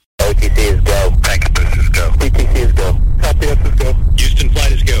is go. Packet boost is go. CTC is go. Copy, S is go. Houston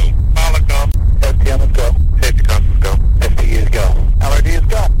flight is go. Pilot go. STM is go. Safety comms is go. STE is go. LRD is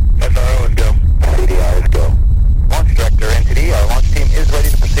go. SRO is go. CDR is go. Launch director NTD, our launch team is ready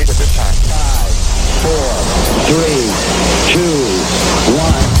to proceed at this time. 5, 4, 3, 2, 1.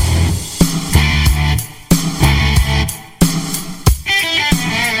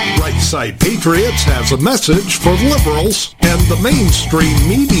 Right Side Patriots has a message for liberals and the mainstream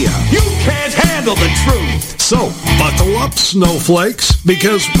media. You can't handle the truth! So, buckle up, snowflakes,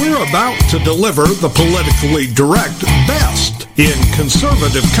 because we're about to deliver the politically direct best in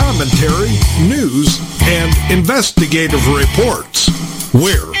conservative commentary, news, and investigative reports.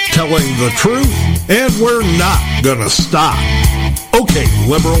 We're telling the truth, and we're not gonna stop. Okay,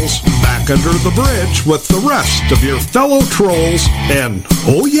 liberals, back under the bridge with the rest of your fellow trolls, and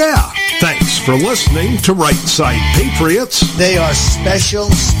oh yeah, thanks for listening to Right Side Patriots. They are special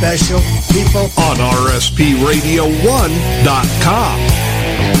people On RSPRadio1.com.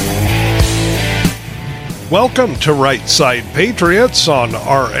 Welcome to Right Side Patriots on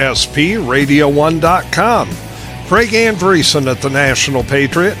RSPRadio1.com. Craig Andresen at the National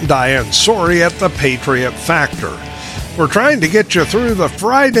Patriot and Diane Sori at the Patriot Factor. We're trying to get you through the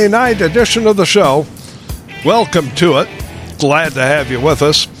Friday night edition of the show. Welcome to it. Glad to have you with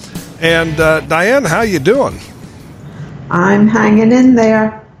us. And Diane, how you doing? I'm hanging in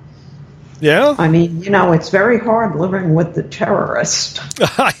there. Yeah? I mean, it's very hard living with the terrorist.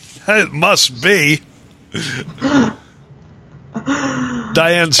 It must be.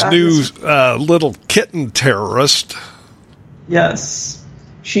 Diane's new little kitten terrorist. Yes.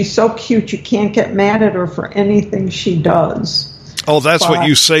 She's so cute, you can't get mad at her for anything she does. Oh, that's what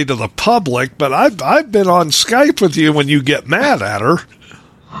you say to the public, but I've been on Skype with you when you get mad at her.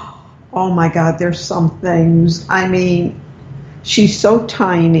 Oh, my God, there's some things. I mean, she's so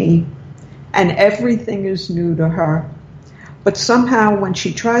tiny, and everything is new to her. But somehow when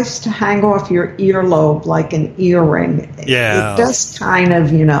she tries to hang off your earlobe like an earring, it does kind of,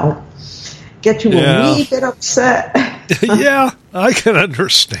 get you a wee bit upset. Yeah, I can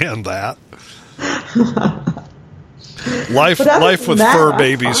understand that. Life with that, fur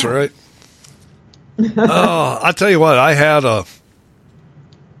babies, right? Oh, I tell you what, I had a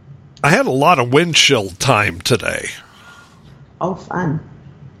lot of wind chill time today. Oh, fun.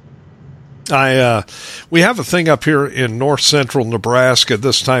 We have a thing up here in north central Nebraska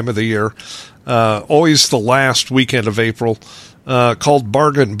this time of the year, always the last weekend of April, called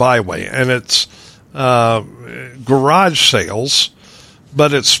Bargain Byway, and it's garage sales,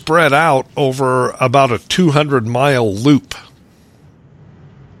 but it's spread out over about a 200-mile loop.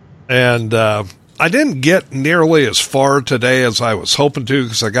 And I didn't get nearly as far today as I was hoping to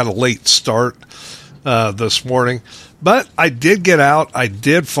because I got a late start this morning. But I did get out. I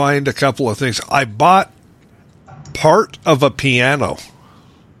did find a couple of things. I bought part of a piano.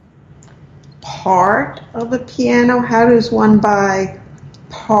 Part of a piano? How does one buy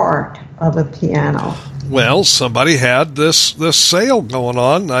part of a piano? Well, somebody had this sale going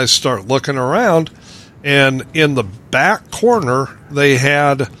on. I start looking around, and in the back corner, they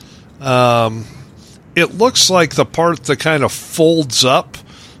had, it looks like the part that kind of folds up,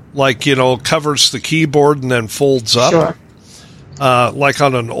 like, covers the keyboard and then folds up. Sure. Like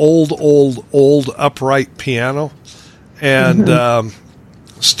on an old upright piano. And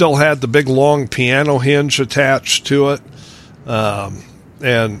still had the big, long piano hinge attached to it. And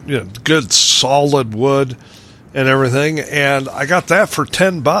good solid wood and everything, and I got that for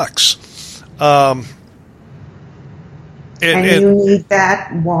 $10. And you need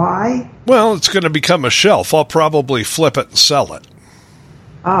that? Why? Well, it's going to become a shelf. I'll probably flip it and sell it.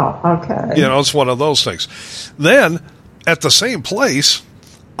 Oh, okay. It's one of those things. Then, at the same place,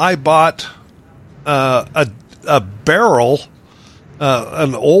 I bought a barrel,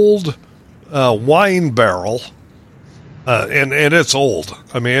 an old wine barrel. And it's old.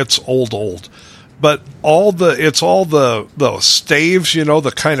 I mean, it's old. But it's all the staves,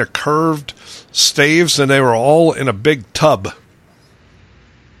 the kind of curved staves, and they were all in a big tub.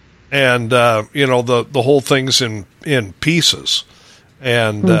 And, the whole thing's in pieces.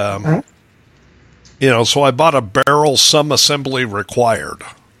 And, so I bought a barrel, some assembly required.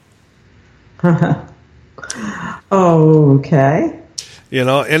 Okay.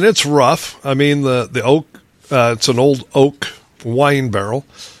 And it's rough. I mean, the oak, it's an old oak wine barrel,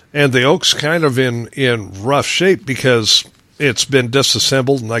 and the oak's kind of in rough shape because it's been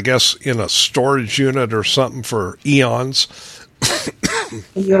disassembled, and I guess in a storage unit or something for eons.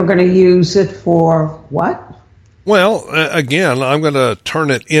 You're going to use it for what? Well, again, I'm going to turn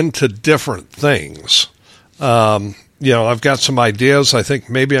it into different things. I've got some ideas. I think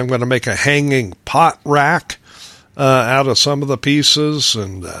maybe I'm going to make a hanging pot rack out of some of the pieces,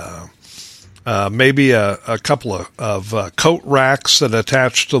 and maybe a couple of coat racks that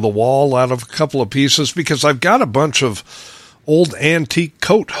attach to the wall out of a couple of pieces, because I've got a bunch of old antique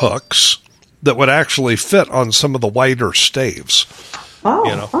coat hooks that would actually fit on some of the wider staves.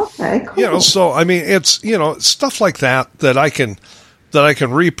 Oh, okay, cool. So I mean, it's stuff like that I can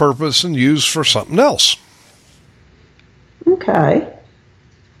repurpose and use for something else. Okay.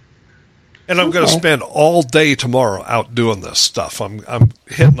 And I'm going to spend all day tomorrow out doing this stuff. I'm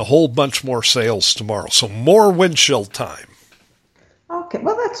hitting a whole bunch more sales tomorrow, so more windshield time. Okay,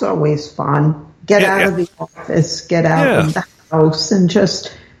 well, that's always fun. Get out of the office, get out of the house, and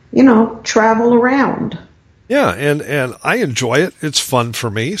just, travel around. Yeah, and I enjoy it. It's fun for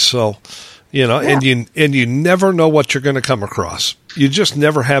me. So, and you never know what you're going to come across. You just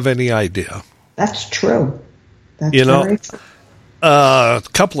never have any idea. That's true. That's very true. A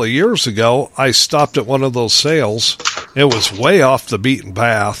couple of years ago, I stopped at one of those sales. It was way off the beaten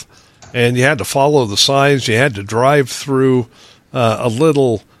path, and you had to follow the signs. You had to drive through a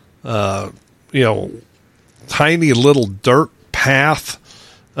little, tiny little dirt path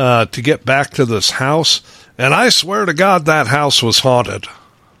to get back to this house. And I swear to God, that house was haunted.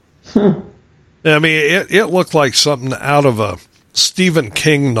 I mean, it looked like something out of a Stephen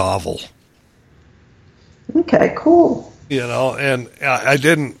King novel. Okay, cool. And I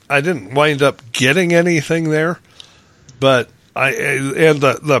didn't wind up getting anything there, but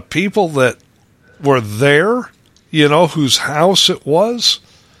the people that were there, whose house it was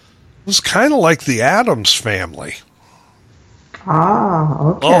kind of like the Addams family. Ah,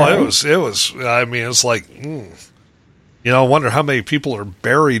 okay. Oh, it was. I mean, it's like, I wonder how many people are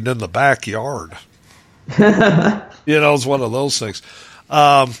buried in the backyard. It's one of those things.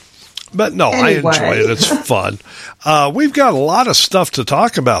 But no, anyway. I enjoy it. It's fun. We've got a lot of stuff to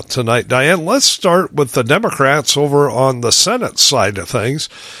talk about tonight, Diane. Let's start with the Democrats over on the Senate side of things,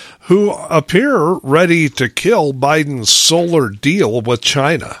 who appear ready to kill Biden's solar deal with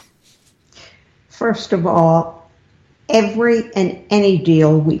China. First of all, every and any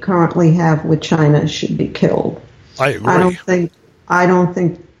deal we currently have with China should be killed. I agree. I don't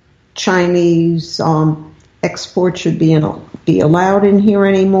think Chinese exports should be allowed in here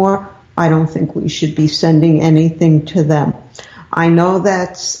anymore. I don't think we should be sending anything to them. I know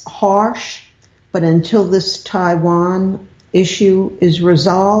that's harsh, but until this Taiwan issue is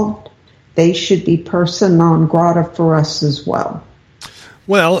resolved, they should be persona non grata for us as well.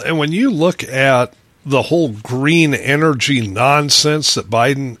 Well, and when you look at the whole green energy nonsense that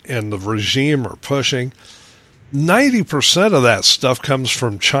Biden and the regime are pushing, 90% of that stuff comes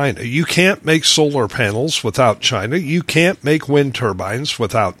from China. You can't make solar panels without China. You can't make wind turbines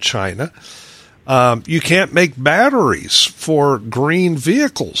without China. You can't make batteries for green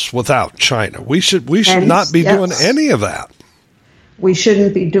vehicles without China. We should not be doing any of that. We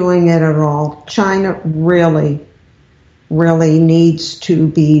shouldn't be doing it at all. China really, really needs to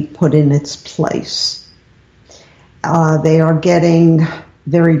be put in its place. They are getting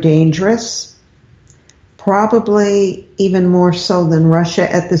very dangerous. Probably even more so than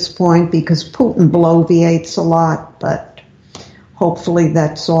Russia at this point, because Putin bloviates a lot, but hopefully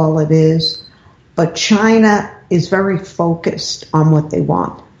that's all it is. But China is very focused on what they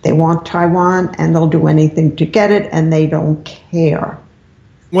want. They want Taiwan, and they'll do anything to get it, and they don't care.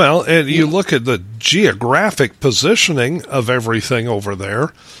 Well, and you look at the geographic positioning of everything over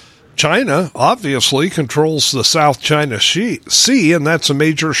there. China obviously controls the South China Sea, and that's a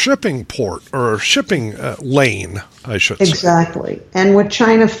major shipping port, or shipping lane, I should say. Exactly. And what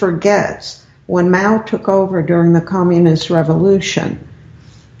China forgets, when Mao took over during the Communist Revolution,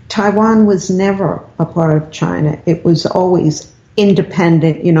 Taiwan was never a part of China. It was always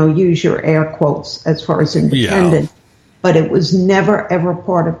independent, use your air quotes as far as independent, but it was never, ever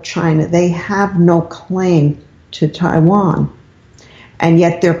part of China. They have no claim to Taiwan. And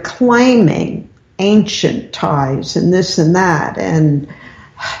yet they're claiming ancient ties and this and that. And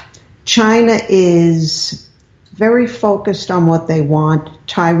China is very focused on what they want.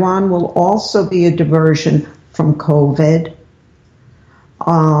 Taiwan will also be a diversion from COVID.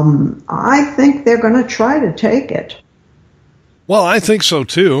 I think they're going to try to take it. Well, I think so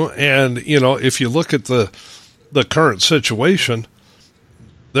too. And, if you look at the current situation,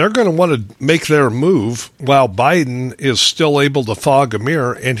 they're going to want to make their move while Biden is still able to fog a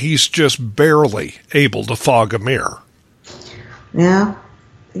mirror, and he's just barely able to fog a mirror. Yeah.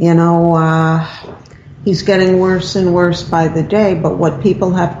 He's getting worse and worse by the day, but what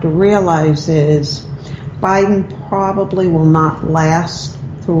people have to realize is Biden probably will not last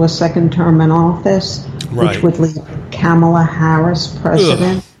through a second term in office, Right. which would leave Kamala Harris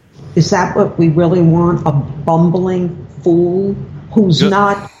president. Ugh. Is that what we really want? A bumbling fool who's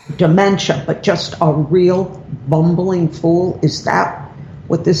not dementia, but just a real bumbling fool? Is that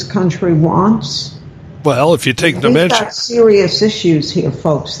what this country wants? Well, if you take We've dementia, got serious issues here,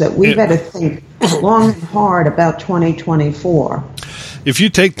 folks, that we better think long and hard about 2024. if you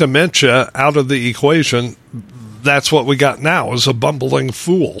take dementia out of the equation, that's what we got now is a bumbling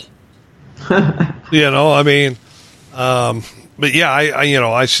fool. You know, I mean, but yeah,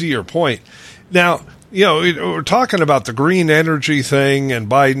 I see your point. Now, you know, we're talking about the green energy thing and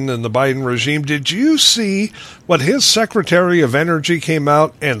Biden and the Biden regime. Did you see what his Secretary of Energy came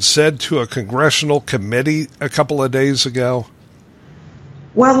out and said to a congressional committee a couple of days ago?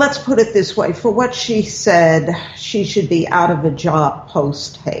 Well, let's put it this way. For what she said, she should be out of a job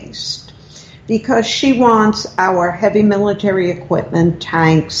post-haste because she wants our heavy military equipment,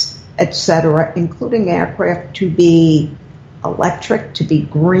 tanks, etc., including aircraft, to be electric, to be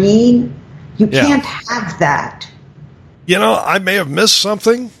green. You can't have that. You know, I may have missed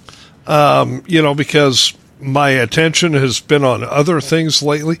something, you know, because my attention has been on other things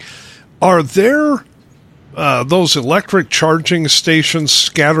lately. Are there those electric charging stations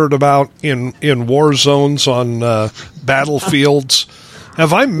scattered about in war zones on battlefields?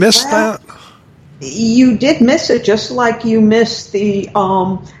 Have I missed that? You did miss it, just like you missed the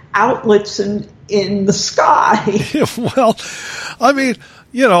outlets in the sky. Well, I mean,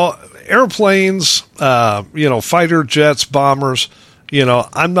 you know, airplanes, you know, fighter jets, bombers, you know,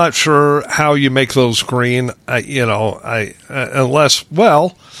 I'm not sure how you make those green, you know, unless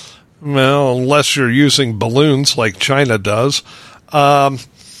you're using balloons like China does.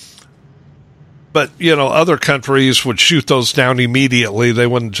 But, you know, other countries would shoot those down immediately. They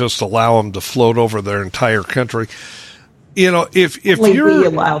wouldn't just allow them to float over their entire country. You know, if you're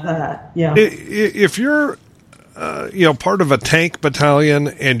allow that, yeah. If you're you know, part of a tank battalion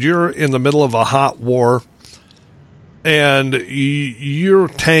and you're in the middle of a hot war and your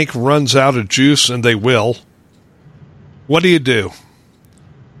tank runs out of juice, and they will, what do?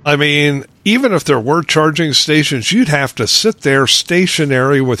 I mean, even if there were charging stations, you'd have to sit there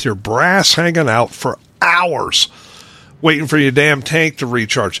stationary with your brass hanging out for hours waiting for your damn tank to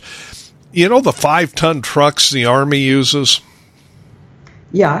recharge. You know the 5-ton trucks the Army uses?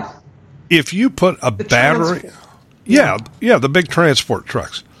 Yeah. If you put a battery... Yeah, the big transport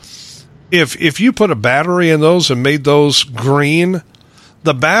trucks. If you put a battery in those and made those green,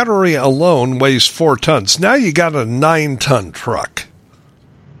 the battery alone weighs 4 tons. Now you got a 9-ton truck.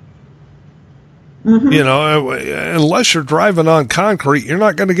 Mm-hmm. You know, unless you're driving on concrete, you're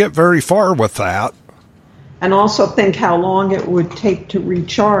not going to get very far with that. And also think how long it would take to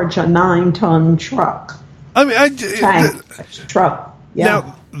recharge a 9-ton truck. I mean, truck. Yeah.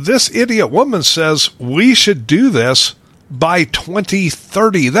 Now, this idiot woman says we should do this by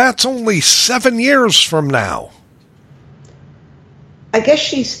 2030. That's only 7 years from now. I guess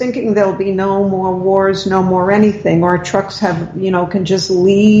she's thinking there'll be no more wars, no more anything. Our trucks can just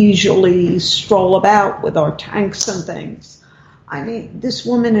leisurely stroll about with our tanks and things. I mean, this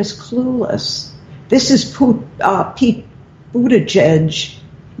woman is clueless. This is Pete Buttigieg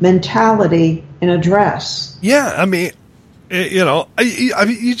mentality in a dress. Yeah, I mean, you know,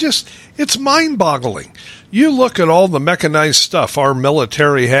 it's mind-boggling. You look at all the mechanized stuff our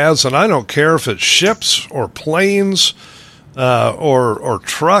military has, and I don't care if it's ships or planes or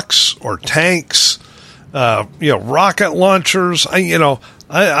trucks or tanks, you know, rocket launchers. I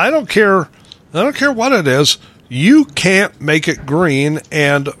don't care. I don't care what it is. You can't make it green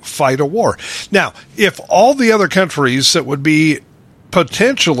and fight a war. Now, if all the other countries that would be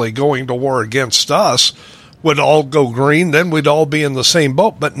potentially going to war against us would all go green, then we'd all be in the same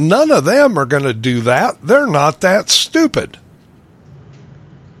boat. But none of them are going to do that. They're not that stupid.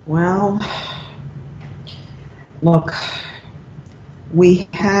 Well, look, we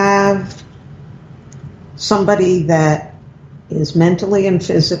have somebody that is mentally and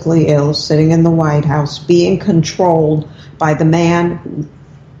physically ill sitting in the White House being controlled by the man who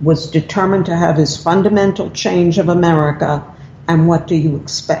was determined to have his fundamental change of America. And what do you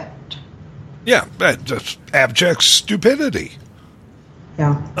expect? Yeah, just abject stupidity.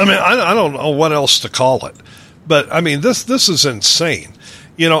 Yeah. I mean, I don't know what else to call it. But, I mean, this is insane.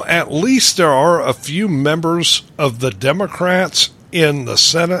 You know, at least there are a few members of the Democrats in the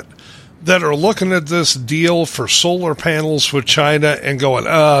Senate that are looking at this deal for solar panels with China and going,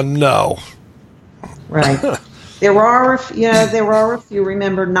 no. Right. There are a few.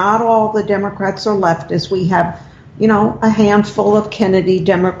 Remember, not all the Democrats are leftists. We have, you know, a handful of Kennedy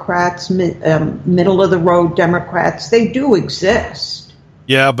Democrats, middle of the road Democrats. They do exist.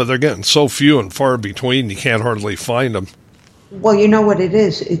 Yeah, but they're getting so few and far between, you can't hardly find them. Well, you know what it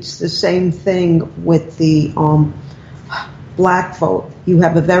is? It's the same thing with the black vote. You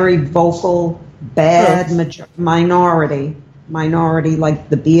have a very vocal, bad minority like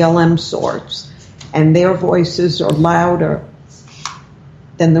the BLM sorts, and their voices are louder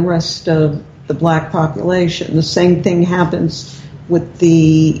than the rest of the black population. The same thing happens with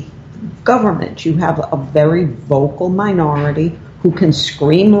the government. You have a very vocal minority who can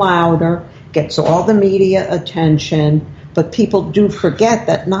scream louder, gets all the media attention, but people do forget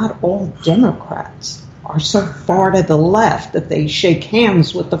that not all Democrats are so far to the left that they shake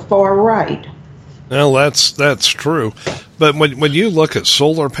hands with the far right. Well, that's true. But when you look at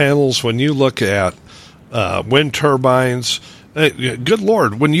solar panels, when you look at wind turbines, good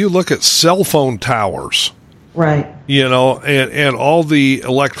Lord, when you look at cell phone towers, right? And all the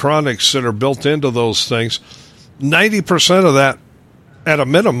electronics that are built into those things, 90% of that, at a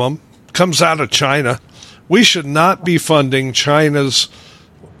minimum, comes out of China. We should not be funding China's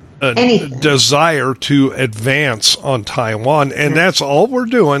desire to advance on Taiwan, and that's all we're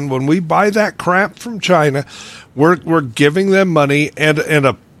doing. When we buy that crap from China, we're giving them money and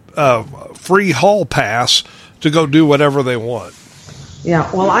a free hall pass to go do whatever they want. Yeah,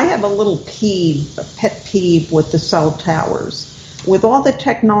 well, I have a pet peeve with the cell towers. With all the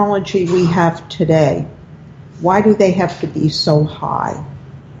technology we have today, why do they have to be so high?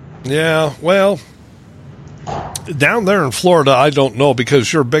 Yeah, well, down there in Florida, I don't know,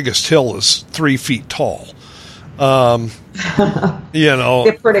 because your biggest hill is 3 feet tall. They're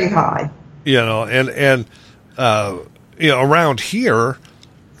pretty high. And around here,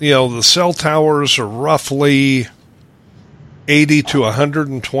 the cell towers are roughly 80 to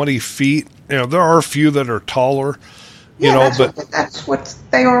 120 feet. There are a few that are taller. That's what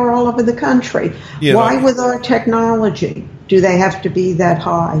they are all over the country. Why, with our technology, do they have to be that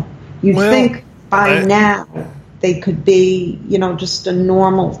high? You'd think by now they could be, just a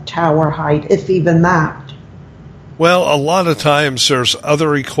normal tower height, if even that. Well, a lot of times there's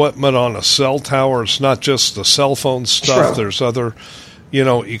other equipment on a cell tower. It's not just the cell phone stuff. True. There's other,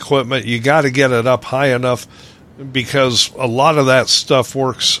 equipment. You got to get it up high enough, because a lot of that stuff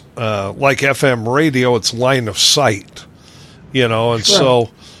works like FM radio. It's line of sight, and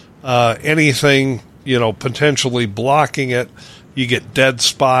so anything, potentially blocking it, you get dead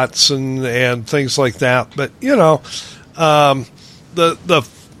spots and things like that. But, the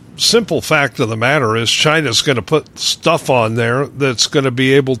simple fact of the matter is China's going to put stuff on there that's going to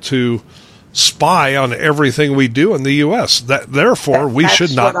be able to spy on everything we do in the U.S. Therefore, we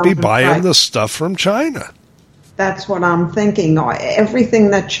should not be buying the stuff from China. That's what I'm thinking.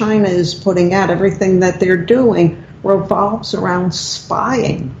 Everything that China is putting out, everything that they're doing, revolves around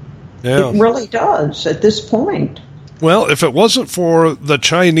spying. Yeah. It really does at this point. Well, if it wasn't for the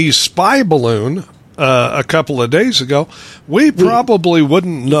Chinese spy balloon a couple of days ago, we probably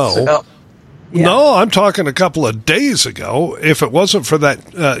wouldn't know. Yeah. No, I'm talking a couple of days ago. If it wasn't for that,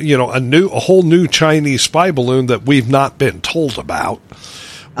 a whole new Chinese spy balloon that we've not been told about,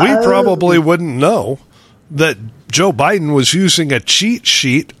 we probably wouldn't know that Joe Biden was using a cheat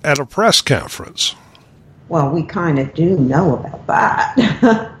sheet at a press conference. Well, we kind of do know about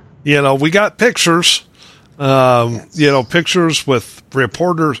that. We got pictures. Pictures with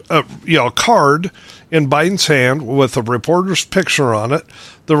reporters, a card in Biden's hand with a reporter's picture on it,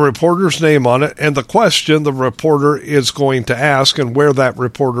 the reporter's name on it, and the question the reporter is going to ask and where that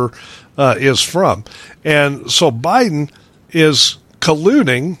reporter is from. And so Biden is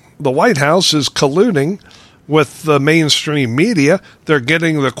colluding, the White House is colluding with the mainstream media. They're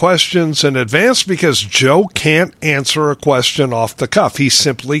getting the questions in advance because Joe can't answer a question off the cuff. He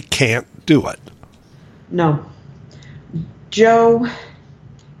simply can't do it. No. Joe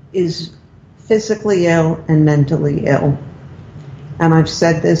is physically ill and mentally ill. And I've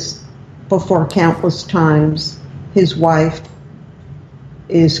said this before countless times. His wife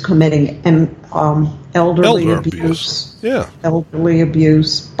is committing elderly abuse. Yeah. Elderly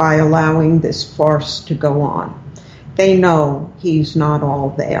abuse by allowing this farce to go on. They know he's not all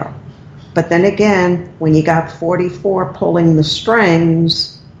there. But then again, when you got 44 pulling the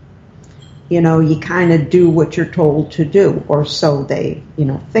strings, you kind of do what you're told to do, or so they,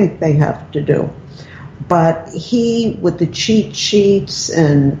 think they have to do. But he, with the cheat sheets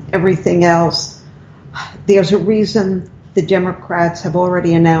and everything else, there's a reason the Democrats have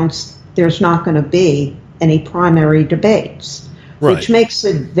already announced there's not going to be any primary debates, right, which makes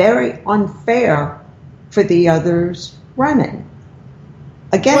it very unfair for the others running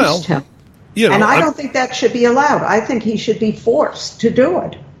against him. And I don't think that should be allowed. I think he should be forced to do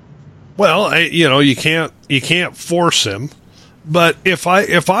it. Well, you can't force him. But if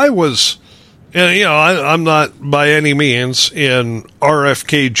I was, and I'm not by any means in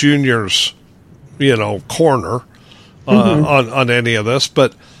RFK Jr.'s, corner on any of this,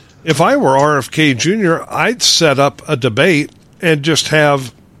 but if I were RFK Jr., I'd set up a debate and just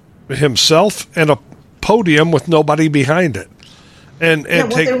have himself and a podium with nobody behind it. And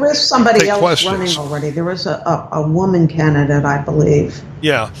there is somebody else questions. running already. There is a woman candidate, I believe.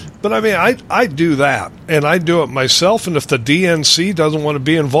 Yeah, but I mean, I do that, and I do it myself, and if the DNC doesn't want to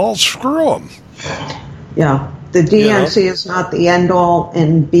be involved, screw them. Yeah, the DNC is not the end-all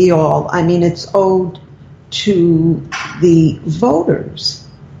and be-all. I mean, it's owed to the voters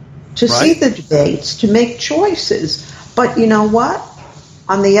to see the debates, to make choices. But you know what?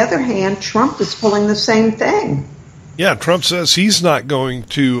 On the other hand, Trump is pulling the same thing. Yeah, Trump says he's not going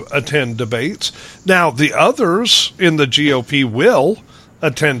to attend debates. Now, the others in the GOP will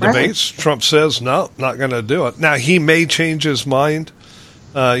attend debates. Trump says, no, not going to do it. Now, he may change his mind,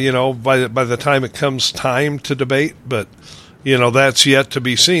 by the time it comes time to debate, but, that's yet to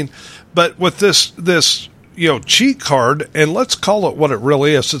be seen. But with this cheat card, and let's call it what it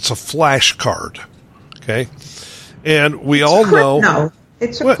really is, it's a flash card, okay? And we all know...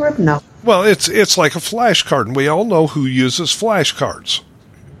 It's a Cribno. Well, it's like a flash card, and we all know who uses flash cards.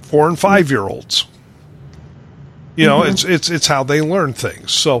 4 and 5-year-olds. It's how they learn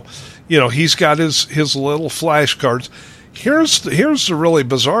things. So, he's got his little flash cards. Here's the really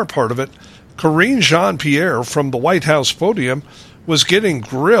bizarre part of it. Karine Jean-Pierre from the White House podium was getting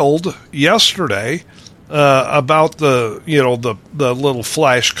grilled yesterday about the little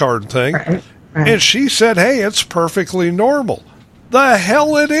flash card thing, and she said, "Hey, it's perfectly normal." The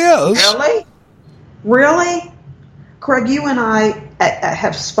hell it is. Really? Craig, you and I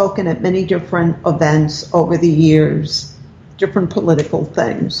have spoken at many different events over the years, different political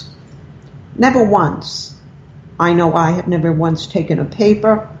things. Never once. I know I have never once taken a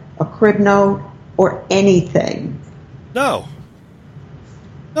paper, a crib note, or anything. No.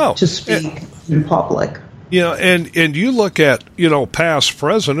 To speak in public. And you look at, past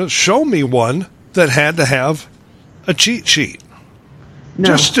presidents, show me one that had to have a cheat sheet.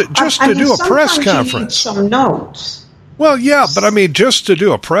 No. Just to do a press conference. You need some notes. Well, yeah, but I mean, just to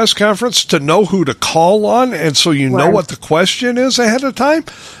do a press conference, to know who to call on, and so you know what the question is ahead of time,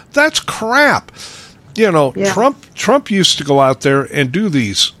 that's crap. Trump used to go out there and do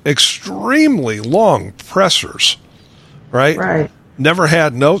these extremely long pressers, right? Right. Never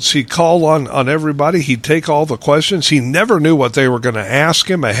had notes. He'd call on everybody. He'd take all the questions. He never knew what they were going to ask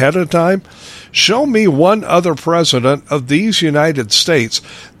him ahead of time. Show me one other president of these United States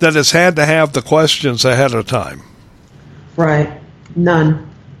that has had to have the questions ahead of time. Right. None.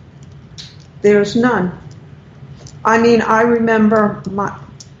 There's none. I mean, I remember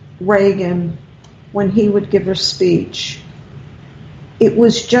Reagan, when he would give a speech, it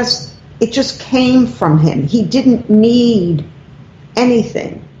just came from him. He didn't need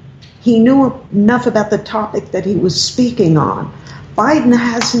anything. He knew enough about the topic that he was speaking on. Biden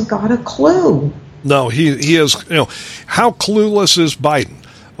hasn't got a clue. No, he is. How clueless is Biden?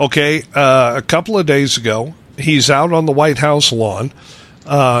 Okay, a couple of days ago, he's out on the White House lawn.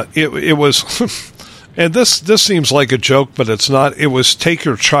 It was, and this seems like a joke, but it's not. It was Take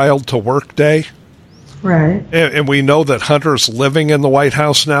Your Child to Work Day. Right. And we know that Hunter's living in the White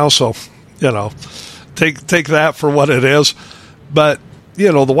House now, so take that for what it is. But,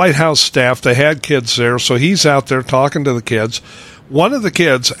 the White House staff, they had kids there, so he's out there talking to the kids. One of the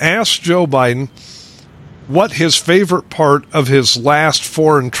kids asked Joe Biden what his favorite part of his last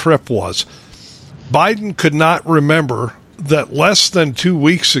foreign trip was. Biden could not remember that less than 2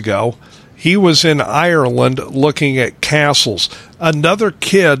 weeks ago, he was in Ireland looking at castles. Another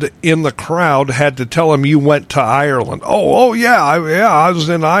kid in the crowd had to tell him, "You went to Ireland." Oh, yeah, I was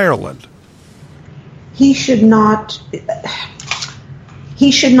in Ireland. He should not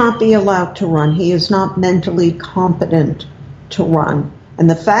be allowed to run. He is not mentally competent to run. And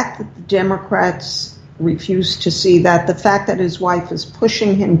the fact that the Democrats refuse to see that, the fact that his wife is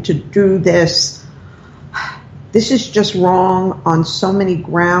pushing him to do this is just wrong on so many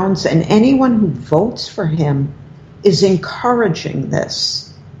grounds. And anyone who votes for him is encouraging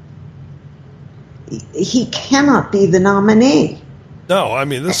this. He cannot be the nominee. No, I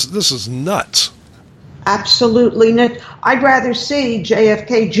mean, this is nuts. Absolutely not. I'd rather see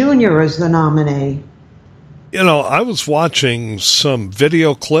JFK Jr. as the nominee. I was watching some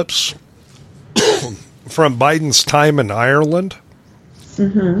video clips from Biden's time in Ireland.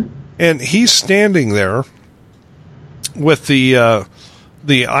 Mm-hmm. And he's standing there with the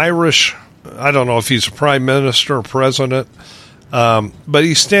Irish, I don't know if he's a prime minister or president, but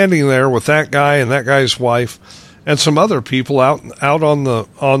he's standing there with that guy and that guy's wife. and some other people out on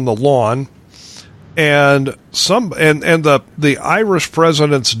the lawn, and the Irish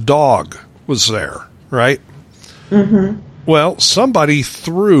president's dog was there, right? Mm-hmm. Well, somebody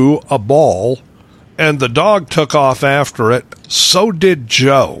threw a ball, and the dog took off after it. So did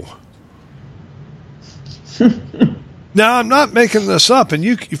Joe. Now, I'm not making this up, and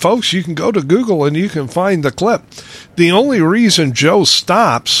you folks, you can go to Google and you can find the clip. The only reason Joe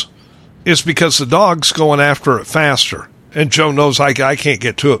stops is because the dog's going after it faster, and Joe knows I can't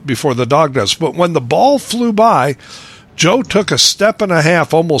get to it before the dog does. But when the ball flew by, Joe took a step and a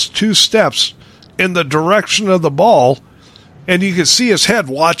half, almost 2 steps, in the direction of the ball, and you could see his head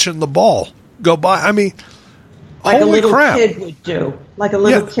watching the ball go by. I mean, like holy a little crap. kid would do. Like a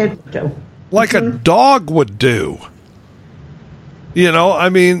little kid would do. Like a dog would do. You know, I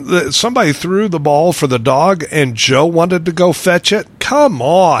mean, somebody threw the ball for the dog, and Joe wanted to go fetch it? Come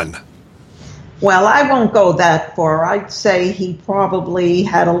on. Well, I won't go that far. I'd say he probably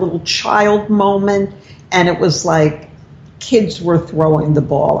had a little child moment, and it was like kids were throwing the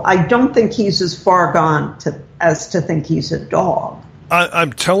ball. I don't think he's as far gone as to think he's a dog.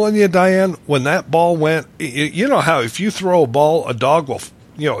 I'm telling you, Diane, when that ball went, you know how if you throw a ball, a dog will,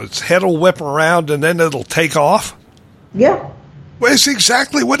 its head will whip around and then it'll take off? Yeah. Well, it's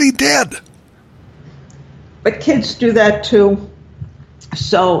exactly what he did. But kids do that too.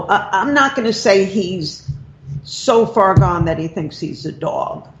 So I'm not going to say he's so far gone that he thinks he's a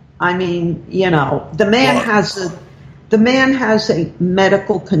dog. I mean, the man has a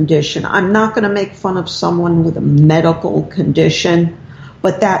medical condition. I'm not going to make fun of someone with a medical condition,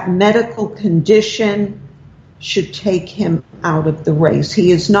 but that medical condition should take him out of the race.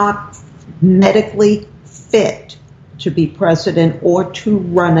 He is not medically fit to be president or to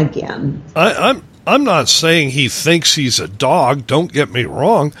run again. I'm not saying he thinks he's a dog, don't get me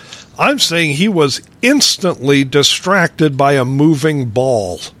wrong. I'm saying he was instantly distracted by a moving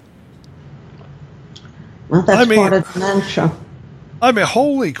ball. Well, that's part of dementia. I mean,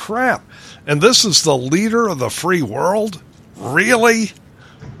 holy crap. And this is the leader of the free world? Really?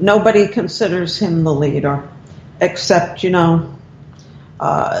 Nobody considers him the leader, except, whoever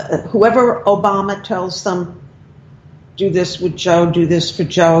Obama tells them, do this with Joe, do this for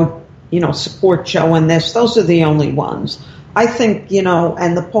Joe, support Joe in this. Those are the only ones. I think,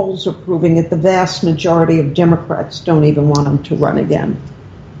 and the polls are proving it, the vast majority of Democrats don't even want him to run again.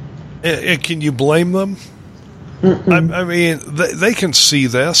 And can you blame them? I mean, they can see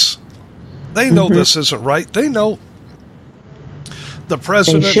this. They know this isn't right. They know the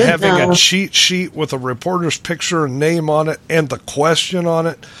president having a cheat sheet with a reporter's picture and name on it and the question on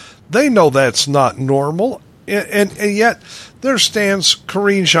it. They know that's not normal. And yet there stands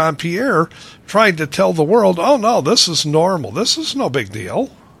Karine Jean-Pierre trying to tell the world, oh, no, this is normal. This is no big deal.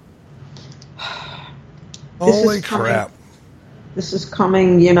 Holy crap. This is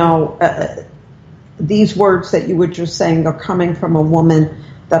coming, these words that you were just saying are coming from a woman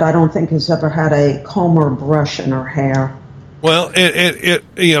that I don't think has ever had a comb or brush in her hair. Well,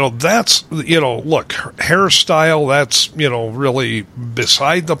 that's, look, hairstyle, that's, really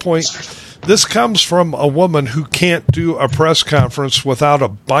beside the point. This comes from a woman who can't do a press conference without a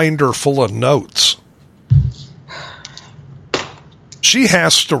binder full of notes. She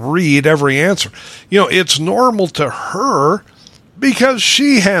has to read every answer. It's normal to her because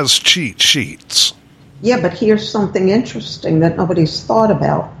she has cheat sheets. Yeah, but here's something interesting that nobody's thought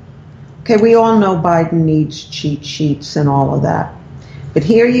about. Okay, we all know Biden needs cheat sheets and all of that. But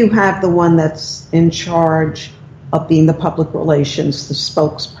here you have the one that's in charge of being the public relations, the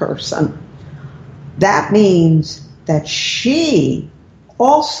spokesperson. That means that she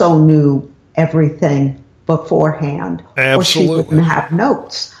also knew everything beforehand. Absolutely. Or she wouldn't have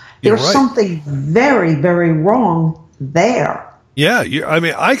notes. There's something very, very wrong there. Yeah,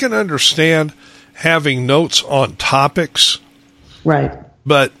 I can understand having notes on topics. Right.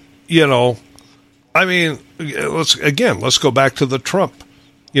 But, let's go back to the Trump,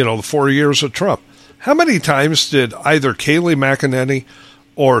 the 4 years of Trump. How many times did either Kayleigh McEnany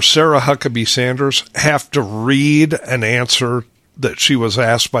or Sarah Huckabee Sanders have to read an answer that she was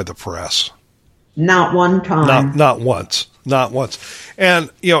asked by the press? Not one time. Not once. Not once. And,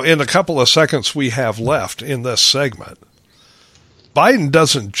 in the couple of seconds we have left in this segment, Biden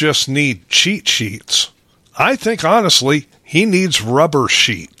doesn't just need cheat sheets. I think, honestly, he needs rubber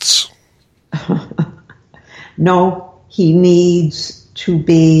sheets. No, he needs to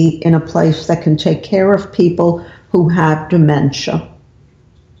be in a place that can take care of people who have dementia.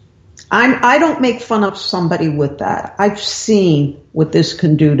 I don't make fun of somebody with that. I've seen what this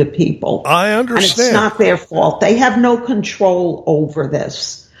can do to people. I understand. And it's not their fault. They have no control over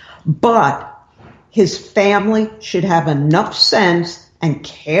this. But his family should have enough sense and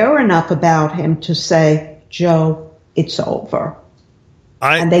care enough about him to say, Joe, it's over.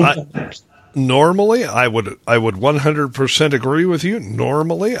 And they don't. Normally, I would 100% agree with you.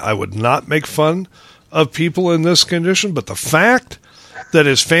 Normally, I would not make fun of people in this condition, but the fact that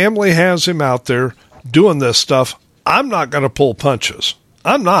his family has him out there doing this stuff, I'm not going to pull punches.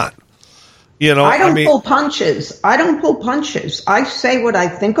 I'm not. You know, I don't pull punches. I don't pull punches. I say what I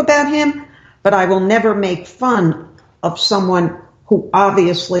think about him, but I will never make fun of someone who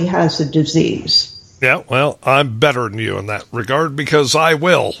obviously has a disease. Yeah, well, I'm better than you in that regard because I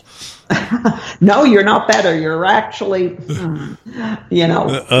will. No, you're not better. You're actually,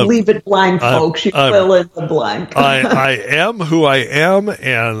 leave it blank, folks. You fill in the blank. I am who I am,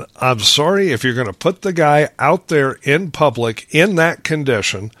 and I'm sorry if you're going to put the guy out there in public in that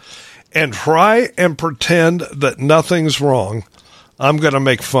condition and try and pretend that nothing's wrong. I'm going to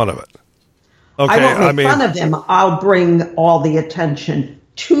make fun of it. Okay, I won't make fun of him. I'll bring all the attention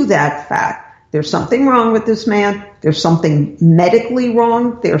to that fact. There's something wrong with this man. There's something medically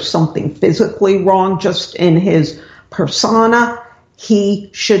wrong. There's something physically wrong just in his persona. He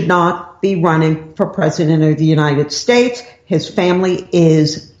should not be running for president of the United States. His family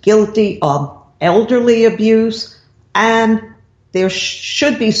is guilty of elderly abuse, and there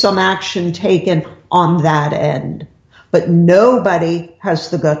should be some action taken on that end. But nobody has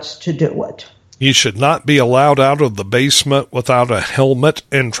the guts to do it. He should not be allowed out of the basement without a helmet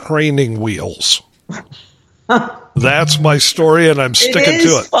and training wheels. That's my story, and I'm sticking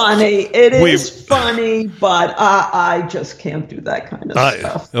to it. It is funny, but I just can't do that kind of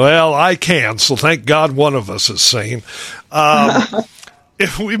stuff. Well, I can, so thank God one of us is sane.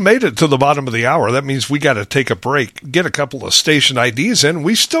 If we made it to the bottom of the hour, that means we got to take a break, get a couple of station IDs in.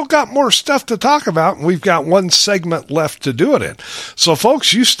 We've still got more stuff to talk about, and we've got one segment left to do it in. So,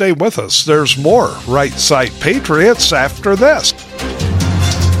 folks, you stay with us. There's more Right Side Patriots after this.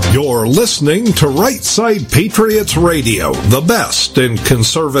 You're listening to Right Side Patriots Radio, the best in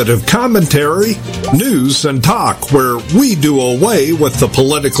conservative commentary, news, and talk, where we do away with the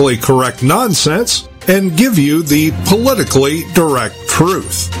politically correct nonsense and give you the politically direct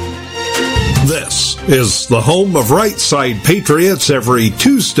truth. This is the home of Right Side Patriots every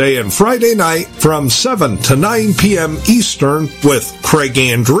Tuesday and Friday night from 7 to 9 p.m. Eastern with Craig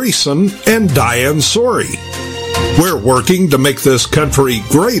Andresen and Diane Sori. We're working to make this country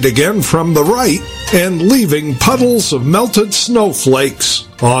great again from the right and leaving puddles of melted snowflakes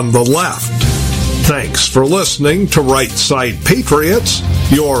on the left. Thanks for listening to Right Side Patriots,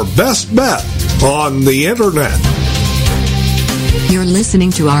 your best bet on the Internet. You're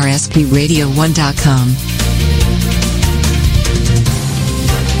listening to RSPRadio1.com.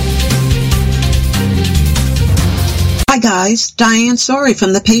 Hi guys, Diane Sori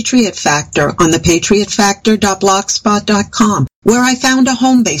from The Patriot Factor on thepatriotfactor.blogspot.com, where I found a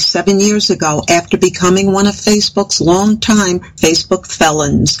home base 7 years ago after becoming one of Facebook's longtime Facebook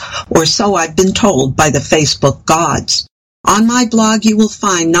felons, or so I've been told by the Facebook gods. On my blog, you will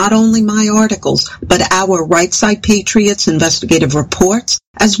find not only my articles, but our Right Side Patriots investigative reports,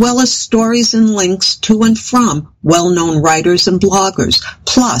 as well as stories and links to and from well-known writers and bloggers,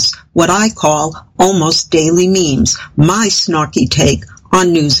 plus what I call almost daily memes, my snarky take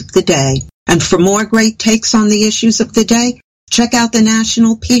on news of the day. And for more great takes on the issues of the day, check out The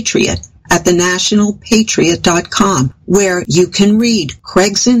National Patriot at thenationalpatriot.com, where you can read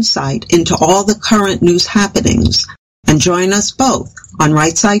Craig's insight into all the current news happenings. And join us both on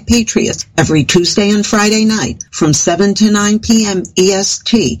Right Side Patriots every Tuesday and Friday night from 7 to 9 p.m.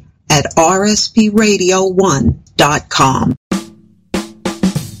 EST at rspradio1.com.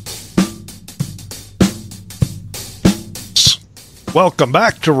 Welcome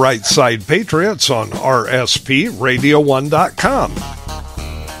back to Right Side Patriots on rspradio1.com.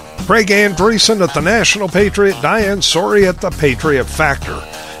 Craig Andresen at the National Patriot, Diane Sori at the Patriot Factor.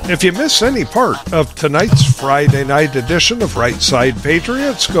 If you miss any part of tonight's Friday night edition of Right Side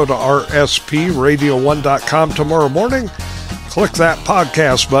Patriots, go to rspradio1.com tomorrow morning, click that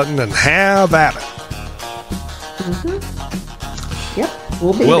podcast button, and have at it. Mm-hmm. Yep,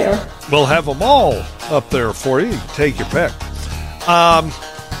 we'll be there. We'll have them all up there for you. Take your pick.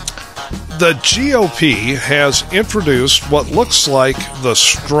 The GOP has introduced what looks like the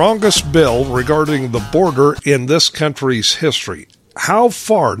strongest bill regarding the border in this country's history. How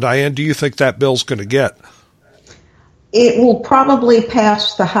far, Diane, do you think that bill's going to get? It will probably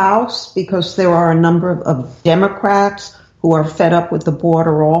pass the House because there are a number of Democrats who are fed up with the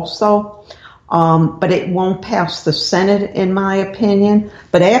border also. But it won't pass the Senate, in my opinion.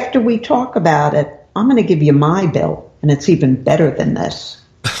 But after we talk about it, I'm going to give you my bill, and it's even better than this.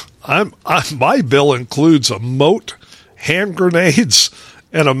 My bill includes a moat, hand grenades,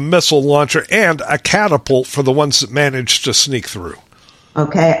 and a missile launcher, and a catapult for the ones that manage to sneak through.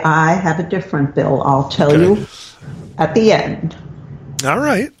 Okay, I have a different bill. I'll tell you at the end. All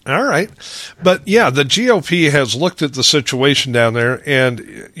right. But yeah, the GOP has looked at the situation down there,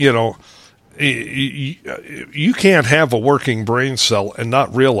 and, you know, you can't have a working brain cell and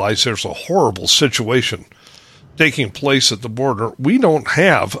not realize there's a horrible situation taking place at the border. We don't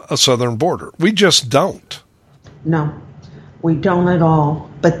have a southern border. We just don't. No, we don't at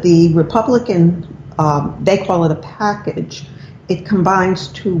all. But the Republican, they call it a package. It combines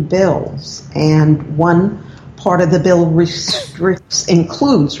two bills, and one part of the bill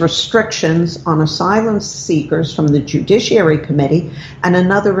includes restrictions on asylum seekers from the Judiciary Committee, and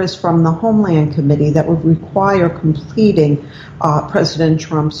another is from the Homeland Committee that would require completing President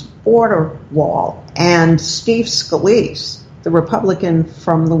Trump's border wall. And Steve Scalise, the Republican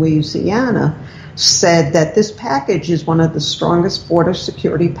from Louisiana, said that this package is one of the strongest border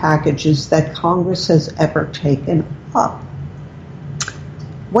security packages that Congress has ever taken up.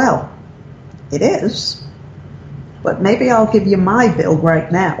 Well, it is. But maybe I'll give you my bill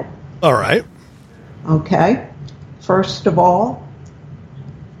right now. All right. Okay. First of all,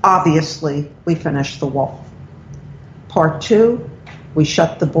 obviously, we finished the wall. Part two, we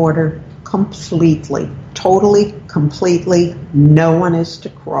shut the border completely. Totally, completely. No one is to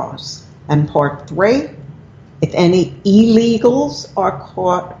cross. And part three, if any illegals are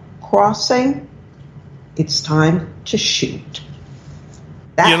caught crossing, it's time to shoot.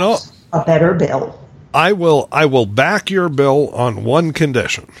 That's a better bill. I will back your bill on one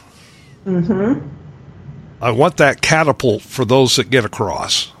condition. Mm-hmm. I want that catapult for those that get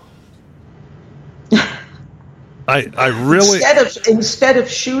across. I really instead of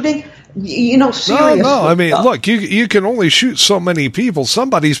shooting, seriously. No. I mean, look, you can only shoot so many people.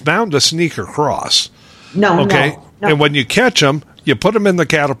 Somebody's bound to sneak across. No. And when you catch them, you put them in the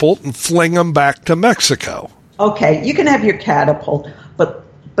catapult and fling them back to Mexico. Okay, you can have your catapult,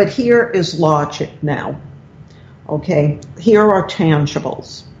 but here is logic now. Okay, here are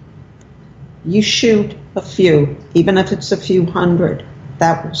tangibles. You shoot a few, even if it's a few hundred,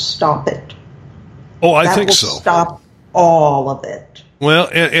 that will stop it. Oh, I think so. That will stop all of it. Well,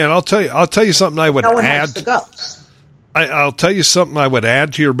 and I'll tell you something I would no one add. has the guts. I'll tell you something I would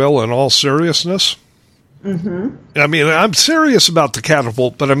add to your bill in all seriousness. Mm-hmm. I mean, I'm serious about the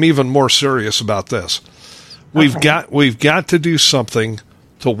catapult, but I'm even more serious about this. We've got to do something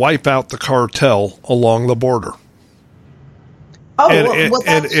to wipe out the cartel along the border. Oh,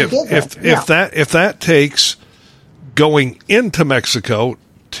 and if that takes going into Mexico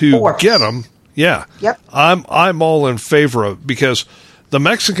to force. Get them, yeah, yep. I'm all in favor of, because the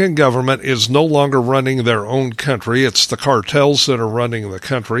Mexican government is no longer running their own country. It's the cartels that are running the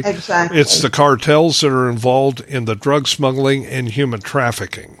country. Exactly. It's the cartels that are involved in the drug smuggling and human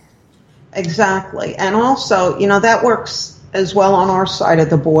trafficking. Exactly. And also, that works as well on our side of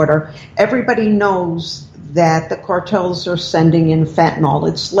the border. Everybody knows that the cartels are sending in fentanyl.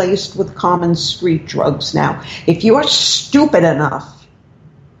 It's laced with common street drugs now. If you're stupid enough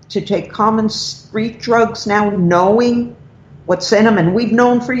to take common street drugs now, knowing what's in them, and we've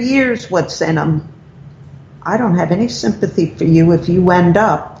known for years what's in them, I don't have any sympathy for you if you end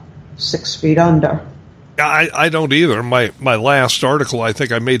up 6 feet under. I don't either. My last article, I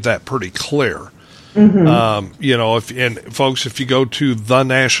think I made that pretty clear. Mm-hmm. Folks, if you go to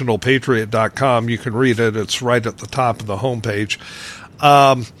thenationalpatriot.com, you can read it. It's right at the top of the homepage.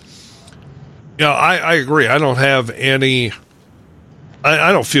 I agree. I don't have any.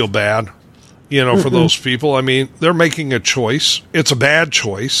 I don't feel bad, for those people. I mean, they're making a choice. It's a bad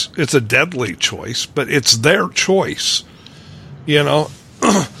choice. It's a deadly choice, but it's their choice. You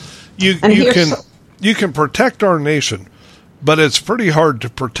can protect our nation, but it's pretty hard to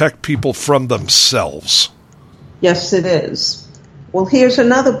protect people from themselves. Yes, it is. Well, here's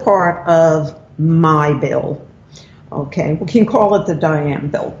another part of my bill. Okay, we can call it the Diane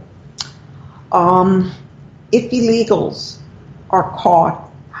bill. If illegals are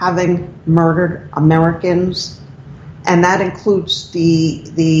caught having murdered Americans, and that includes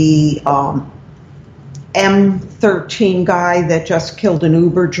the M13 guy that just killed an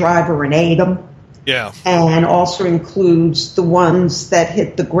Uber driver and ate him. Yeah. And also includes the ones that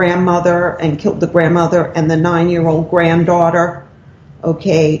hit the grandmother and killed the grandmother and the 9-year-old granddaughter.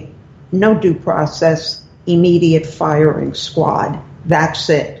 Okay, no due process, immediate firing squad. That's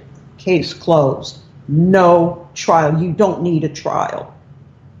it. Case closed. No trial. You don't need a trial.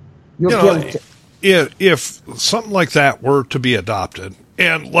 You're guilty. If something like that were to be adopted,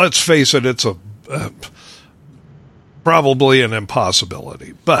 and let's face it, it's probably an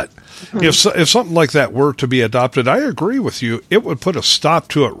impossibility. But if something like that were to be adopted, I agree with you. It would put a stop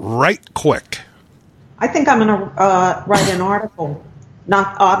to it right quick. I think I'm going to write an article,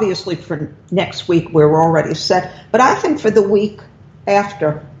 not obviously for next week, we're already set, but I think for the week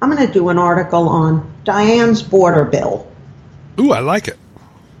after, I'm going to do an article on Diane's border bill. Ooh, I like it.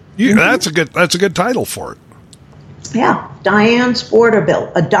 That's a good title for it. Yeah, Diane's border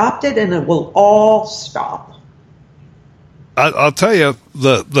bill. Adopt it and it will all stop. I'll tell you,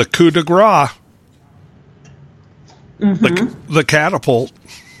 the coup de grace, the catapult.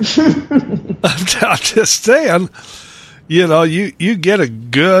 I'm just saying, you get a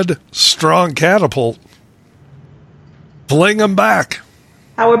good, strong catapult, fling them back.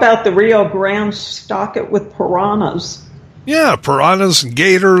 How about the Rio Grande, stock it with piranhas? Yeah, piranhas and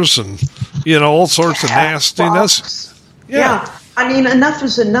gators and, all sorts of nastiness. Fox. Yeah. I mean, enough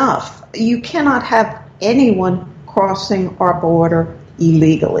is enough. You cannot have anyone crossing our border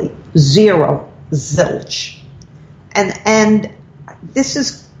illegally. Zero. Zilch. And this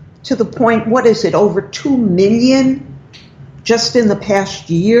is to the point, what is it, over 2 million just in the past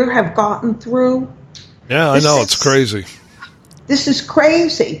year have gotten through? Yeah, I know, it's crazy. This is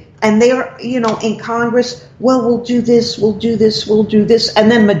crazy. And they're, in Congress, well, we'll do this, we'll do this, we'll do this. And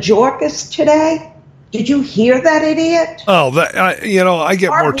then Mayorkas today, did you hear that idiot? Oh, I get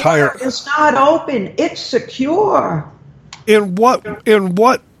more tired. Our border is not open. It's secure. In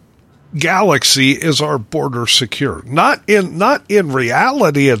what galaxy is our border secure? Not in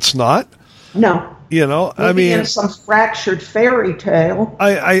reality, it's not. No. Maybe in some fractured fairy tale.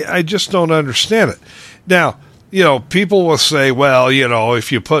 I just don't understand it. Now, people will say, well,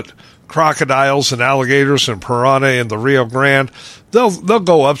 if you put crocodiles and alligators and piranha in the Rio Grande, they'll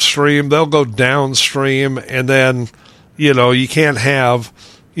go upstream, they'll go downstream, and then, you can't have,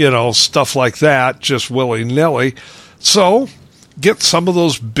 stuff like that just willy-nilly. So get some of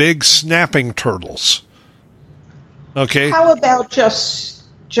those big snapping turtles. Okay? How about just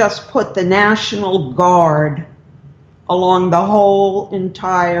put the National Guard along the whole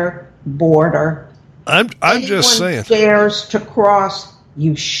entire border? I'm just saying. Dares to cross,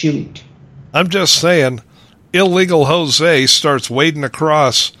 you shoot. I'm just saying, illegal Jose starts wading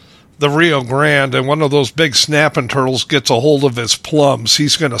across the Rio Grande, and one of those big snapping turtles gets a hold of his plums.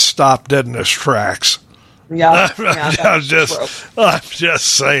 He's going to stop dead in his tracks. Yeah, I'm just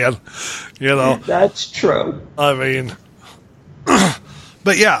saying, That's true. I mean,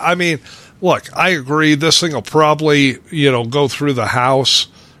 but yeah, I mean, look, I agree. This thing will probably, go through the House.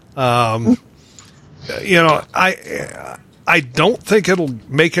 I don't think it'll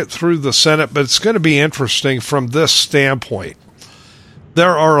make it through the Senate, but it's going to be interesting from this standpoint.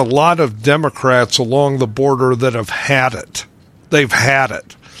 There are a lot of Democrats along the border that have had it. They've had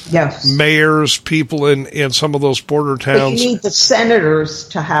it. Yes. Mayors, people in some of those border towns. But you need the senators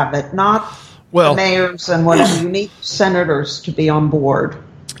to have it, not the mayors and whatever. You need senators to be on board.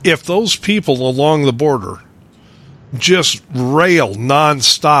 If those people along the border just rail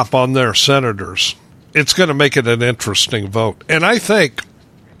nonstop on their senators, it's going to make it an interesting vote. And I think,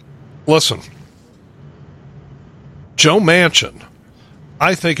 listen, Joe Manchin,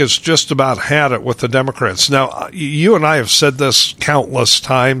 I think, has just about had it with the Democrats. Now, you and I have said this countless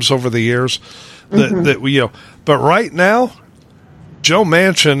times over the years, that but right now, Joe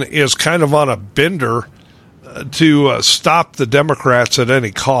Manchin is kind of on a bender to stop the Democrats at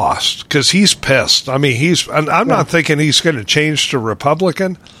any cost, because he's pissed. I mean, I'm not thinking he's going to change to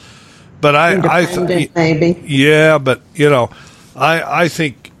Republican, but I think maybe. Yeah, but I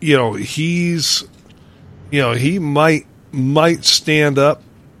think he's he might stand up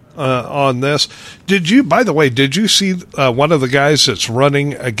on this. By the way, did you see one of the guys that's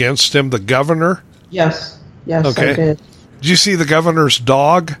running against him, the governor? Yes, okay. I did. Did you see the governor's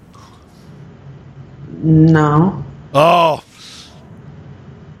dog? No. Oh,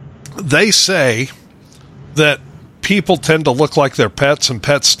 they say that people tend to look like their pets and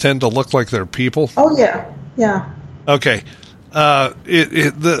pets tend to look like their people. Oh, yeah. Okay.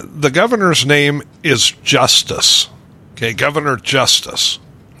 The governor's name is Justice. Okay, Governor Justice.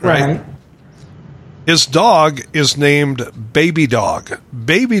 Right? His dog is named Baby Dog.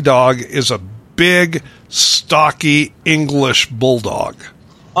 Baby Dog is a big, stocky English bulldog.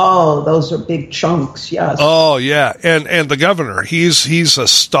 Oh, those are big chunks, yes. Oh, yeah. And the governor, he's a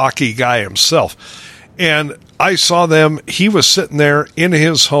stocky guy himself. And I saw them, he was sitting there in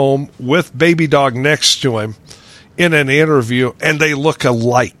his home with Baby Dog next to him in an interview, and they look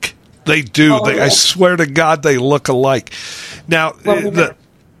alike. They do. I swear to God, they look alike. Now,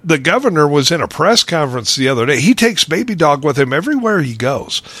 the governor was in a press conference the other day. He takes Baby Dog with him everywhere he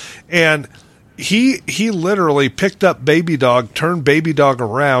goes. And, he literally picked up Baby Dog, turned Baby Dog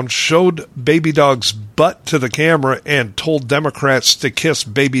around, showed Baby Dog's butt to the camera, and told Democrats to kiss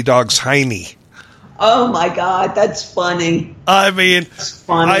Baby Dog's hiney. Oh my God, that's funny. I mean, that's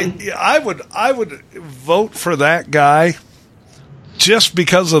funny. I would vote for that guy just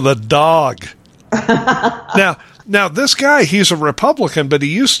because of the dog. Now this guy, he's a Republican, but he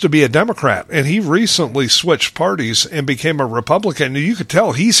used to be a Democrat, and he recently switched parties and became a Republican. And you could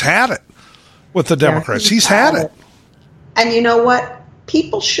tell he's had it with the Democrats. He's had it. And you know what?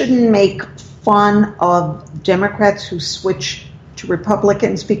 People shouldn't make fun of Democrats who switch to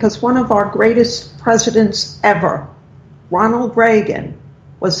Republicans, because one of our greatest presidents ever, Ronald Reagan,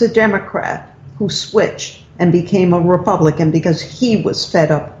 was a Democrat who switched and became a Republican because he was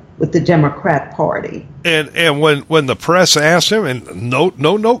fed up with the Democrat Party. And when the press asked him, and no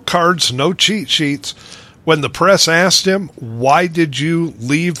note cards, no cheat sheets, when the press asked him, why did you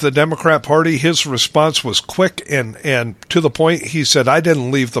leave the Democrat Party, his response was quick and to the point. He said, I didn't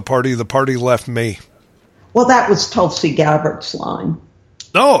leave the party left me. Well, that was Tulsi Gabbard's line.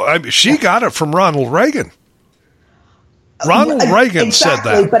 No, she got it from Ronald Reagan. Ronald Reagan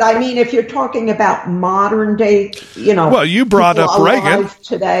exactly, said that. But I mean, if you're talking about modern day, well, you brought up Reagan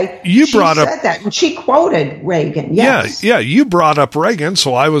today. She said that, and she quoted Reagan. Yes. Yeah, you brought up Reagan,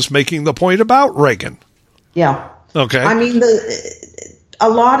 so I was making the point about Reagan. Yeah. Okay. I mean, a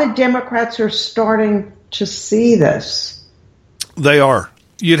lot of Democrats are starting to see this. They are.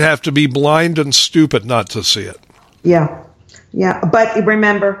 You'd have to be blind and stupid not to see it. Yeah. Yeah. But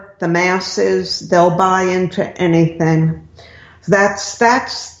remember, the masses, they'll buy into anything. That's